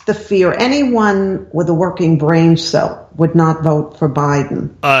the fear. Anyone with a working brain cell would not vote for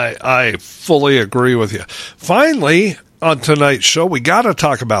Biden. I fully agree with you. Finally, on tonight's show, we got to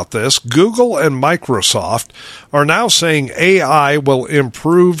talk about this. Google and Microsoft are now saying AI will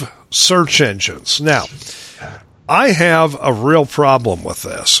improve search engines. Now, I have a real problem with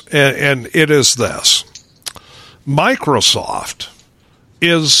this, and it is this. Microsoft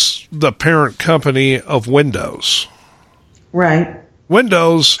is the parent company of Windows. Right.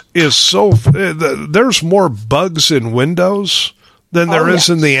 Windows is there's more bugs in Windows than there is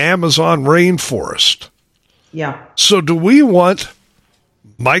in the Amazon rainforest. Yeah. So do we want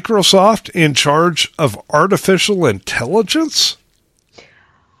Microsoft in charge of artificial intelligence?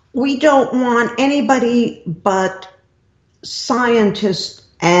 We don't want anybody but scientists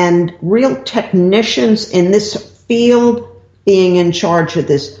and real technicians in this field being in charge of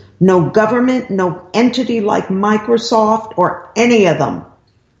this. No government, no entity like Microsoft or any of them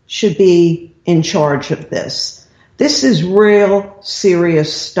should be in charge of this. This is real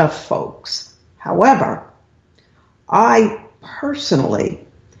serious stuff, folks. However, I personally,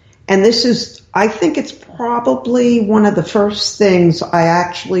 and I think it's probably one of the first things I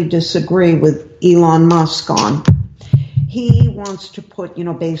actually disagree with Elon Musk on. He wants to put,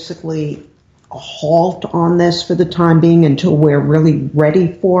 basically a halt on this for the time being until we're really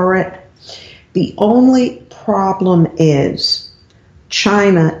ready for it. The only problem is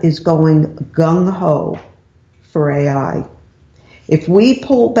China is going gung-ho for AI. If we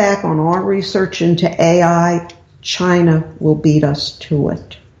pull back on our research into AI, China will beat us to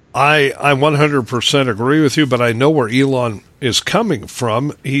it. I 100% agree with you, but I know where Elon is coming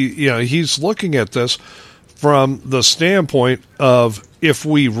from. He's looking at this from the standpoint of, if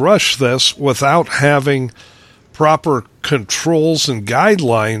we rush this without having proper controls and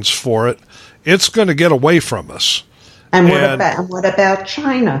guidelines for it, it's going to get away from us. And what about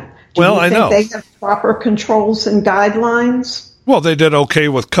China? Do you think they have proper controls and guidelines? Well, they did okay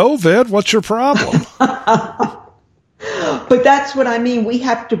with COVID. What's your problem? But that's what I mean. We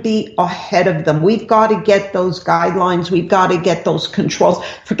have to be ahead of them. We've got to get those guidelines. We've got to get those controls.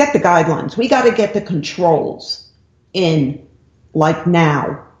 Forget the guidelines. We got to get the controls in, like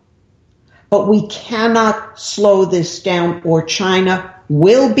now. But we cannot slow this down, or China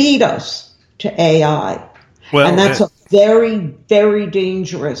will beat us to AI. Well, and that's a very, very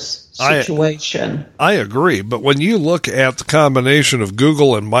dangerous situation. I agree. But when you look at the combination of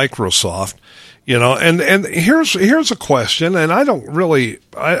Google and Microsoft, and here's a question, and I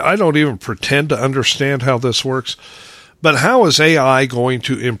don't even pretend to understand how this works, but how is AI going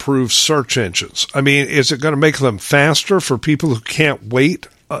to improve search engines? I mean, is it going to make them faster for people who can't wait,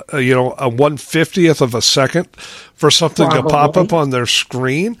 a 1/50th of a second for something to pop up on their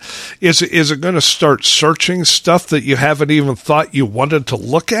screen? Is it going to start searching stuff that you haven't even thought you wanted to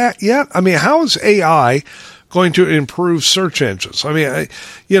look at yet? I mean, how is AI going to improve search engines? I mean,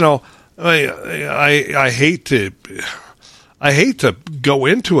 I hate to go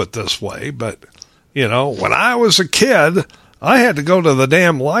into it this way, but when I was a kid, I had to go to the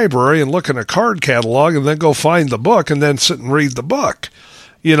damn library and look in a card catalog and then go find the book and then sit and read the book.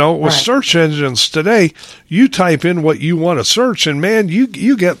 You know, with search engines today, you type in what you want to search, and man, you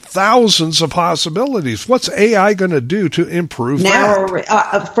get thousands of possibilities. What's AI going to do to improve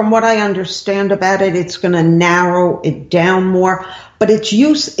that? From what I understand about it, it's going to narrow it down more. But if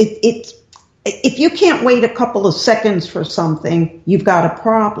you can't wait a couple of seconds for something, you've got a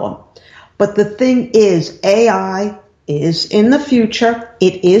problem. But the thing is, AI is in the future.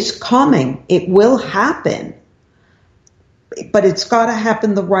 It is coming. It will happen. But it's got to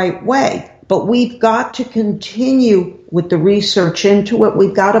happen the right way. But we've got to continue with the research into it.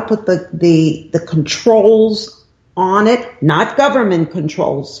 We've got to put the controls on it, not government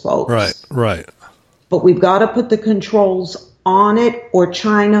controls, folks. Right. But we've got to put the controls on it, or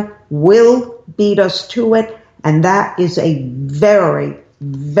China will beat us to it, and that is a very,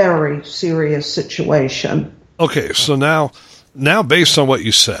 very serious situation. Okay, so now based on what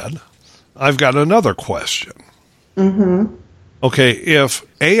you said, I've got another question. Mm-hmm. Okay, if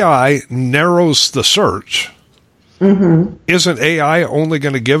AI narrows the search, isn't AI only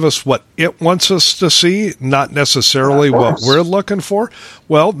going to give us what it wants us to see, not necessarily what we're looking for?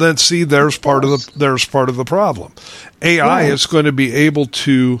 Well, then see, there's part of the problem. AI is going to be able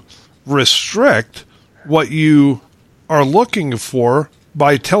to restrict what you are looking for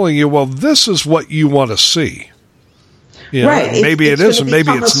by telling you, well, this is what you want to see. You know, right. Maybe it is, and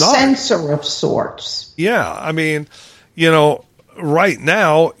maybe it's not. A sensor of sorts. Yeah, I mean, you know, right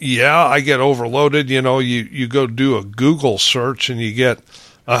now, I get overloaded. You know, you go do a Google search and you get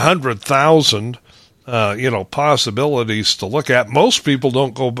 100,000, possibilities to look at. Most people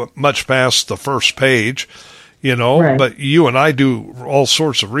don't go much past the first page, you know, but you and I do all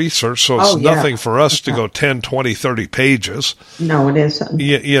sorts of research, so it's nothing for us to go 10, 20, 30 pages. No, it isn't.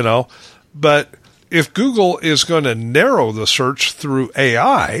 You know, but if Google is going to narrow the search through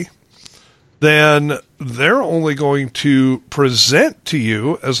AI, then they're only going to present to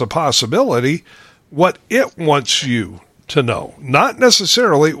you as a possibility what it wants you to know, not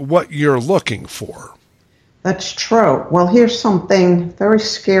necessarily what you're looking for. That's true. Well, here's something very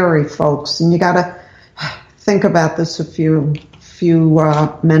scary, folks, and you got to think about this a few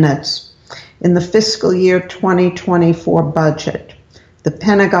minutes. In the fiscal year 2024 budget, the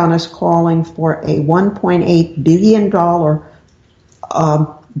Pentagon is calling for a $1.8 billion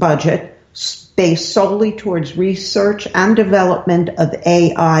budget based solely towards research and development of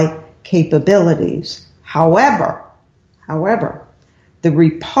AI capabilities. However, the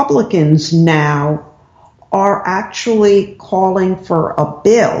Republicans now are actually calling for a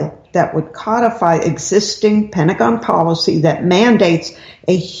bill that would codify existing Pentagon policy that mandates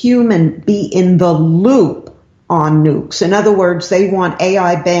a human be in the loop on nukes. In other words, they want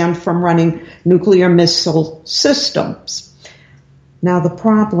AI banned from running nuclear missile systems. Now, the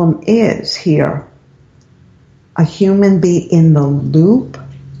problem is here, a human be in the loop?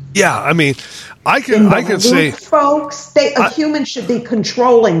 Yeah, I mean, I can say, folks, a human should be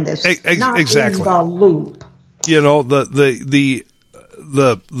controlling this, not exactly. In the loop. You know, the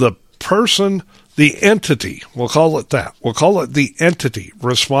person, the entity, we'll call it that. We'll call it the entity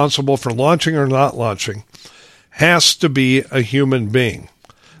responsible for launching or not launching has to be a human being.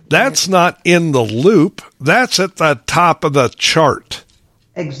 That's not in the loop. That's at the top of the chart.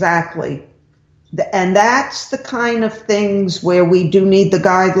 Exactly. And that's the kind of things where we do need the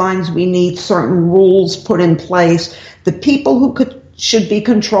guidelines. We need certain rules put in place. The people who should be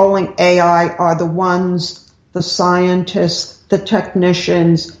controlling AI are the ones, the scientists, the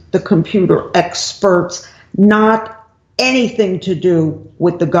technicians, the computer experts, not anything to do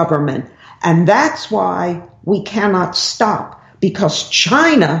with the government. And that's why we cannot stop. Because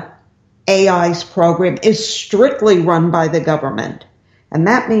China, AI's program, is strictly run by the government. And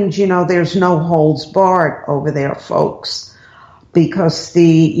that means, there's no holds barred over there, folks. Because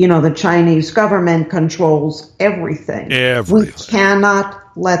the Chinese government controls everything. We cannot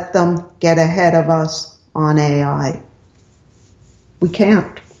let them get ahead of us on AI. We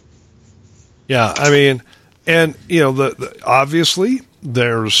can't. Yeah, I mean, and, obviously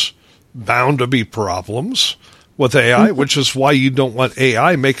there's bound to be problems with AI, which is why you don't want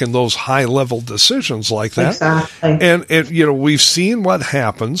AI making those high-level decisions like that. Exactly. And we've seen what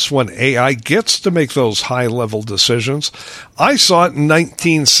happens when AI gets to make those high-level decisions. I saw it in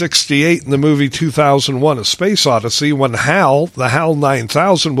 1968 in the movie 2001: A Space Odyssey when the HAL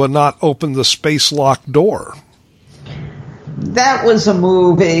 9000 would not open the space lock door. That was a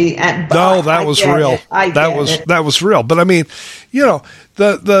movie. No, that was real. That was real. But I mean,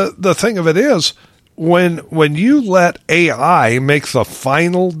 the thing of it is, when you let AI make the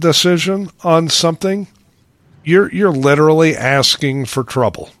final decision on something, you're literally asking for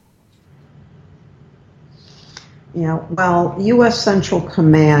trouble. Yeah, well, U.S. Central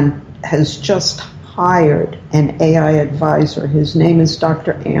Command has just hired an AI advisor. His name is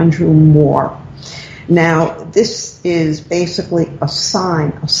Dr. Andrew Moore. Now, this is basically a sign,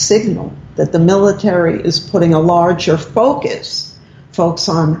 a signal that the military is putting a larger focus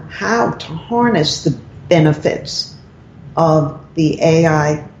on how to harness the benefits of the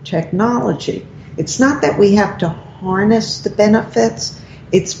AI technology. It's not that we have to harness the benefits,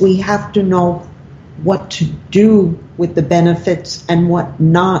 it's we have to know what to do with the benefits and what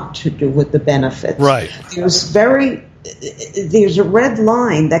not to do with the benefits. Right. There's a red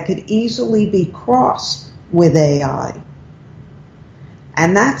line that could easily be crossed with AI.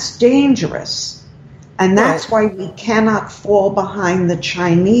 And that's dangerous. And that's why we cannot fall behind the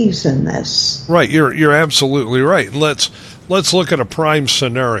Chinese in this. Right, you're absolutely right. Let's look at a prime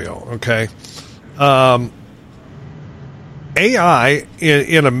scenario, okay? AI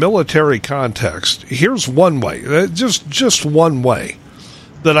in a military context, here's one way, just one way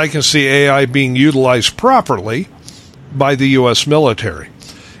that I can see AI being utilized properly by the U.S. military.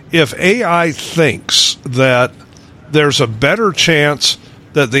 If AI thinks that there's a better chance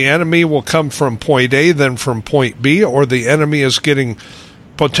that the enemy will come from point A than from point B, or the enemy is getting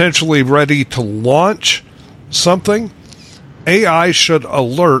potentially ready to launch something, AI should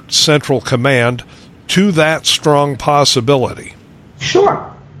alert Central Command to that strong possibility.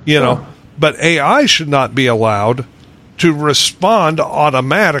 Sure. But AI should not be allowed to respond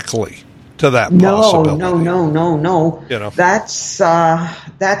automatically to that possibility. No.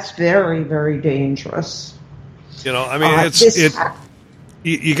 That's very, very dangerous. I mean,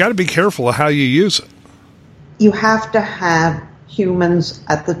 you got to be careful of how you use it. You have to have humans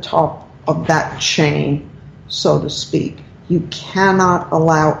at the top of that chain, so to speak. You cannot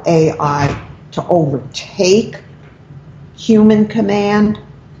allow AI to overtake human command.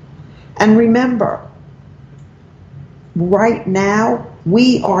 And remember, right now,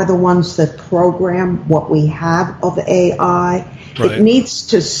 we are the ones that program what we have of AI. Right. It needs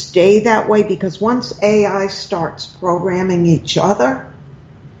to stay that way, because once AI starts programming each other,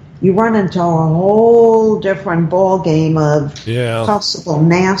 you run into a whole different ball game of possible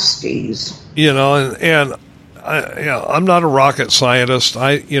nasties. I'm not a rocket scientist.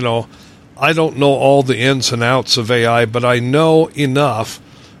 I don't know all the ins and outs of AI, but I know enough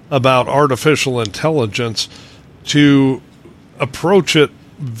about artificial intelligence to approach it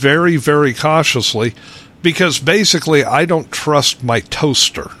very, very cautiously, because basically I don't trust my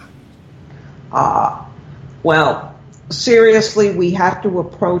toaster. Well, seriously, we have to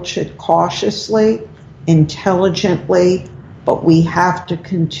approach it cautiously, intelligently, but we have to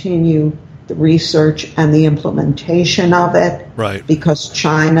continue the research and the implementation of it. Right. Because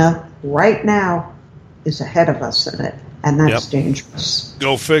China, right now, is ahead of us in it, and that's dangerous.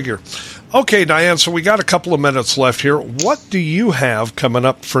 Go figure. Okay, Diane, so we got a couple of minutes left here. What do you have coming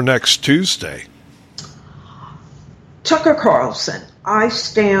up for next Tuesday? Tucker Carlson. I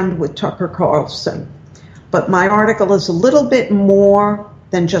stand with Tucker Carlson. But my article is a little bit more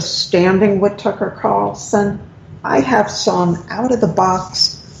than just standing with Tucker Carlson. I have some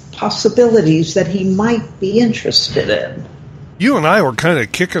out-of-the-box possibilities that he might be interested in. You and I were kind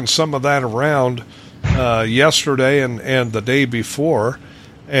of kicking some of that around yesterday and the day before,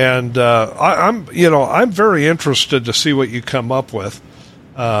 and I'm very interested to see what you come up with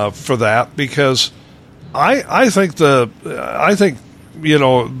for that, because I think the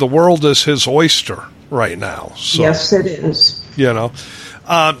world is his oyster right now. So, yes, it is.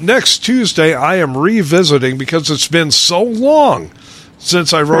 Next Tuesday I am revisiting, because it's been so long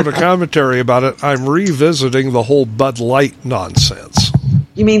since I wrote a commentary about it, I'm revisiting the whole Bud Light nonsense.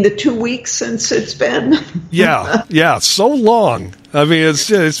 You mean the 2 weeks since it's been? Yeah, so long. I mean,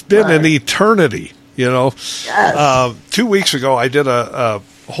 it's been an eternity, Yes. 2 weeks ago, I did a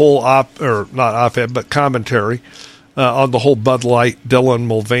whole not op-ed, but commentary on the whole Bud Light, Dylan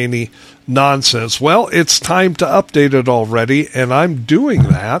Mulvaney nonsense. Well, it's time to update it already, and I'm doing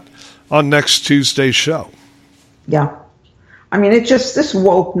that on next Tuesday's show. Yeah. I mean, this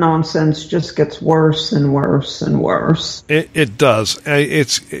woke nonsense just gets worse and worse and worse. It does.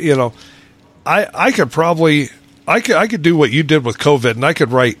 It's, I could do what you did with COVID, and I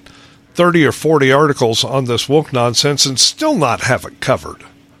could write 30 or 40 articles on this woke nonsense and still not have it covered.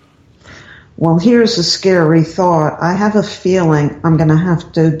 Well, here's a scary thought. I have a feeling I'm going to have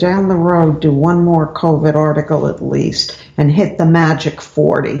to, down the road, do one more COVID article at least and hit the magic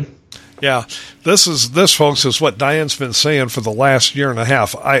 40. Yeah, this, folks, is what Diane's been saying for the last year and a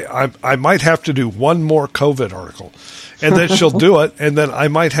half. I might have to do one more COVID article, and then she'll do it, and then I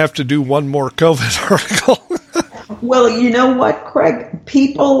might have to do one more COVID article. Well, you know what, Craig?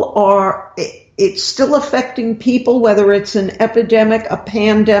 It's still affecting people, whether it's an epidemic, a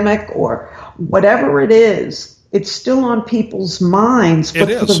pandemic, or whatever it is. It's still on people's minds, but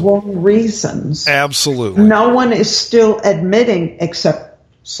for the wrong reasons. Absolutely. No one is still admitting, except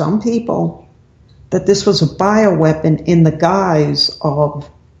some people, that this was a bioweapon in the guise of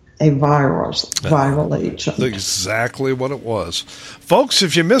a viral agent. Exactly what it was. Folks,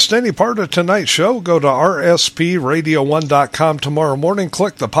 if you missed any part of tonight's show, go to rspradio1.com tomorrow morning,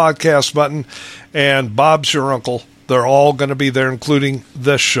 click the podcast button, and Bob's Your Uncle. They're all going to be there, including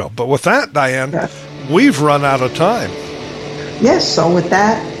this show. But with that, Diane, we've run out of time. Yes, so with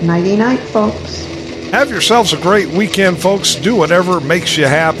that, nighty-night, folks. Have yourselves a great weekend, folks. Do whatever makes you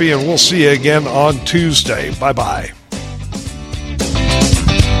happy, and we'll see you again on Tuesday. Bye-bye.